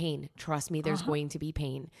come with pain. Trust me, there's going to be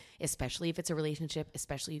pain, especially if it's a relationship,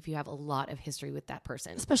 especially if you have a lot of history with that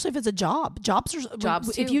person. Especially if it's a job. Jobs too.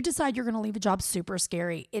 If you decide you're going to leave a job, super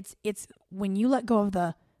scary. It's when you let go of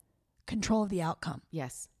the control of the outcome.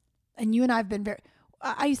 Yes. And you and I have been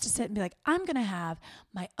I used to sit and be like, I'm going to have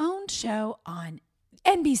my own show on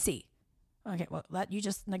NBC. Okay, well, that you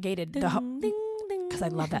just negated the because I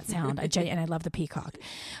love that sound. And I love the peacock.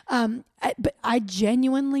 But I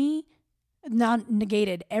genuinely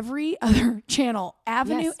negated every other channel,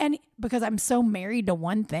 avenue, and because I'm so married to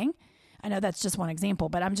one thing. I know that's just one example,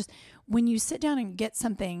 but when you sit down and get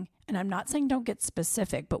something, and I'm not saying don't get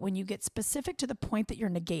specific, but when you get specific to the point that you're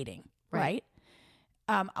negating, right?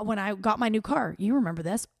 When I got my new car, you remember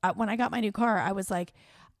this. When I got my new car, I was like,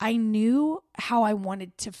 I knew how I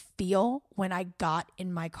wanted to feel when I got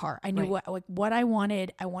in my car. I knew what I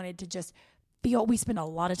wanted. I wanted to just feel. We spend a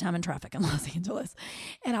lot of time in traffic in Los Angeles,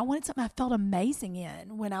 and I wanted something I felt amazing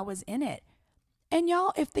in when I was in it. And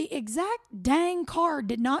y'all, if the exact dang car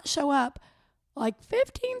did not show up like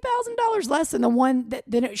 $15,000 less than the one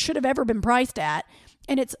than it should have ever been priced at,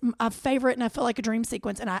 and it's my favorite, and I feel like a dream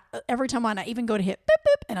sequence, and every time I even go to hit beep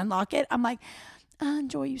beep and unlock it, I'm like, I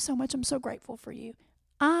enjoy you so much. I'm so grateful for you.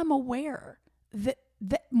 I'm aware that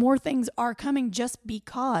more things are coming just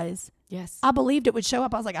because I believed it would show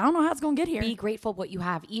up. I was like, I don't know how it's going to get here. Be grateful what you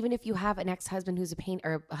have. Even if you have an ex-husband who's a pain,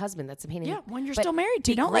 or a husband that's a pain in the... Yeah, when you're still married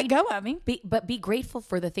to. Don't let go of him. But be grateful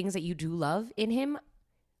for the things that you do love in him.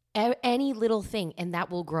 Any little thing, and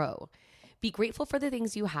that will grow. Be grateful for the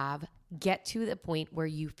things you have. Get to the point where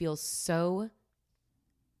you feel so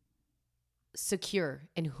secure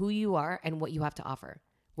in who you are and what you have to offer.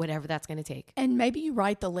 Whatever that's going to take. And maybe you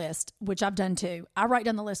write the list, which I've done too. I write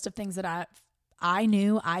down the list of things that I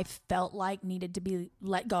knew I felt like needed to be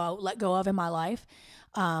let go of in my life.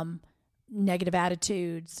 Negative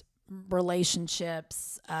attitudes,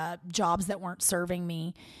 relationships, jobs that weren't serving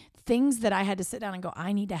me, things that I had to sit down and go,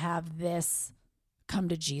 I need to have this come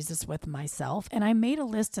to Jesus with myself. And I made a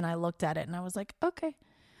list and I looked at it and I was like, okay,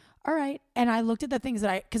 all right. And I looked at the things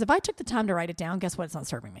because if I took the time to write it down, guess what? It's not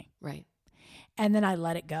serving me. Right. And then I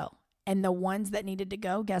let it go. And the ones that needed to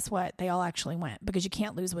go, guess what? They all actually went, because you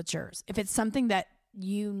can't lose what's yours. If it's something that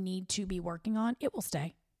you need to be working on, it will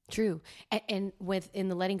stay. True. And within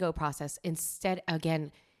the letting go process, instead,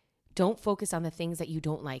 again, don't focus on the things that you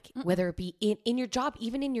don't like, whether it be in your job,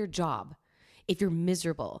 even in your job. If you're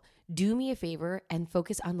miserable, do me a favor and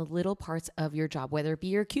focus on the little parts of your job, whether it be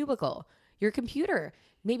your cubicle, your computer,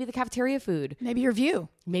 maybe the cafeteria food. Maybe your view,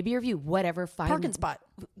 whatever. Parking spot.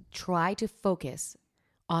 Try to focus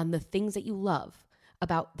on the things that you love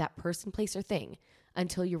about that person, place, or thing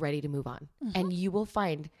until you're ready to move on. Mm-hmm. And you will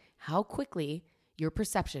find how quickly your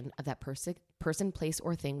perception of that person, place,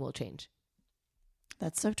 or thing will change.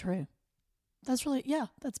 That's so true. That's really,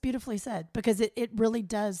 that's beautifully said, because it really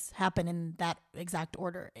does happen in that exact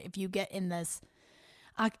order. If you get in this,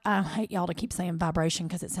 I hate y'all to keep saying vibration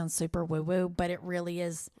because it sounds super woo-woo, but it really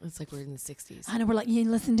is. It's like we're in the 60s. I know, we're like, you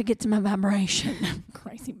listen to get to my vibration.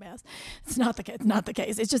 Crazy mess. It's not the case. Not the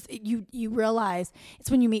case. It's just you realize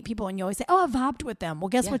it's when you meet people and you always say, oh, I vibed with them. Well,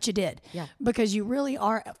 guess what you did? Yeah. Because you really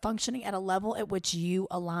are functioning at a level at which you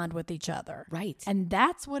aligned with each other. Right. And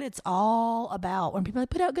that's what it's all about. When people are like,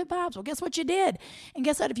 put out good vibes. Well, guess what you did? And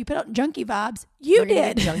guess what? If you put out junky vibes, you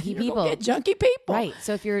did. Junky people. Get junky people. Right.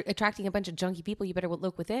 So if you're attracting a bunch of junky people, you better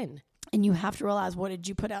look within. And you have to realize, what did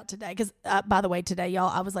you put out today? Because, by the way, today, y'all,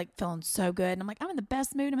 I was like feeling so good. And I'm like, I'm in the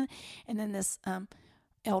best mood. And then this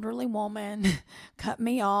elderly woman cut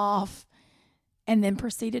me off and then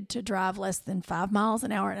proceeded to drive less than 5 miles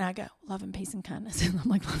an hour. And I go, love and peace and kindness. And I'm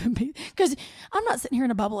like, love and peace. Because I'm not sitting here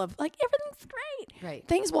in a bubble of like, everything's great. Right.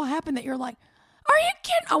 Things will happen that you're like, are you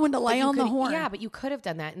kidding? I wanted to lay on the horn. Yeah, but you could have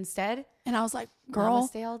done that instead. And I was like, girl.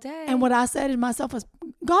 Namaste all day. And what I said to myself was,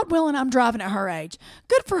 God willing, I'm driving at her age.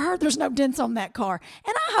 Good for her. There's no dents on that car.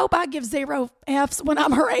 And I hope I give 0 Fs when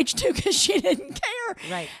I'm her age too, because she didn't care.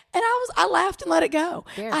 Right. And I laughed and let it go.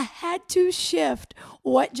 There. I had to shift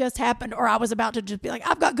what just happened, or I was about to just be like,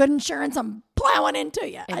 I've got good insurance. I'm plowing into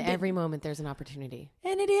you. And every moment there's an opportunity.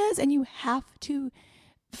 And it is. And you have to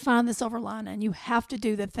find the silver lining. You have to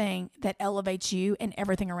do the thing that elevates you, and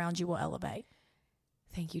everything around you will elevate.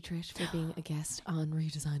 Thank you, Trish, for being a guest on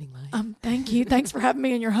Redesigning Life. Thank you. Thanks for having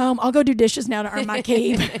me in your home. I'll go do dishes now to earn my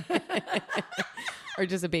keep. Or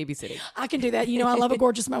just a babysitting. I can do that. You know, I love a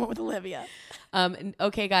gorgeous moment with Olivia.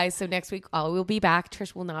 Okay, guys. So next week, we'll be back.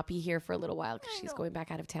 Trish will not be here for a little while because she's going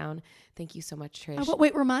back out of town. Thank you so much, Trish. But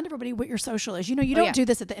wait, remind everybody what your social is. You know, you don't do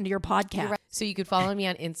this at the end of your podcast. Right. So you could follow me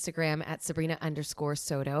on Instagram at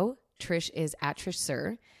Sabrina_Soto. Trish is at Trish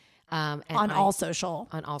Sir. And on all social.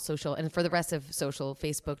 And for the rest of social,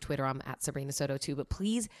 Facebook, Twitter, I'm at Sabrina Soto too. But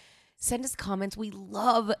please send us comments. We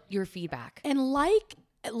love your feedback. And like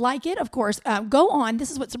it, of course. Go on. This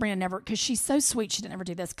is what Sabrina never, because she's so sweet. She didn't ever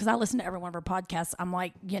do this, because I listen to every one of her podcasts. I'm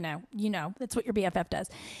like, you know, that's what your BFF does.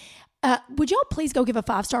 Would y'all please go give a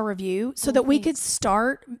 5-star review so that we could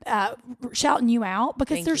start shouting you out?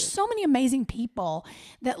 Because there's so many amazing people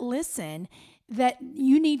that listen that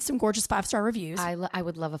you need some gorgeous 5-star reviews. I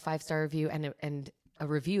would love a 5-star review and a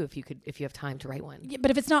review if you have time to write one. Yeah,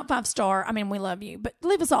 but if it's not 5-star, I mean, we love you, but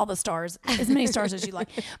leave us all the stars, as many stars as you like.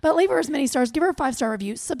 But leave her as many stars. Give her a 5-star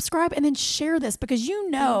review. Subscribe and then share this because you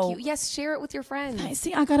know. Thank you. Yes, share it with your friends.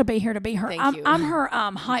 See, I got to be here to be her. Thank you. I'm her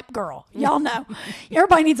hype girl. Y'all know.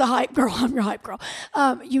 Everybody needs a hype girl. I'm your hype girl.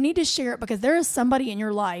 You need to share it because there is somebody in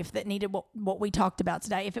your life that needed what we talked about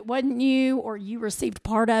today. If it wasn't you or you received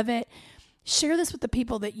part of it, share this with the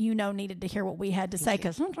people that you know needed to hear what we had to say,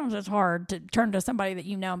 because sometimes it's hard to turn to somebody that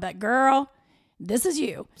you know and be like, girl, this is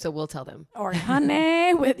you. So we'll tell them. Or honey,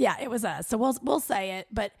 it was us. So we'll say it,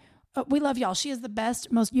 but we love y'all. She is the best,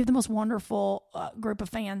 you have the most wonderful group of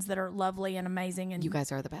fans that are lovely and amazing. And you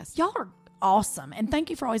guys are the best. Y'all are awesome. And thank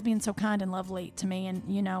you for always being so kind and lovely to me. And,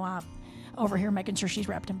 I'm over here making sure she's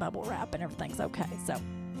wrapped in bubble wrap and everything's okay. So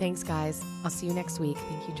thanks, guys. I'll see you next week.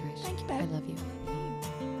 Thank you, Trish. Thank you, babe. I love you.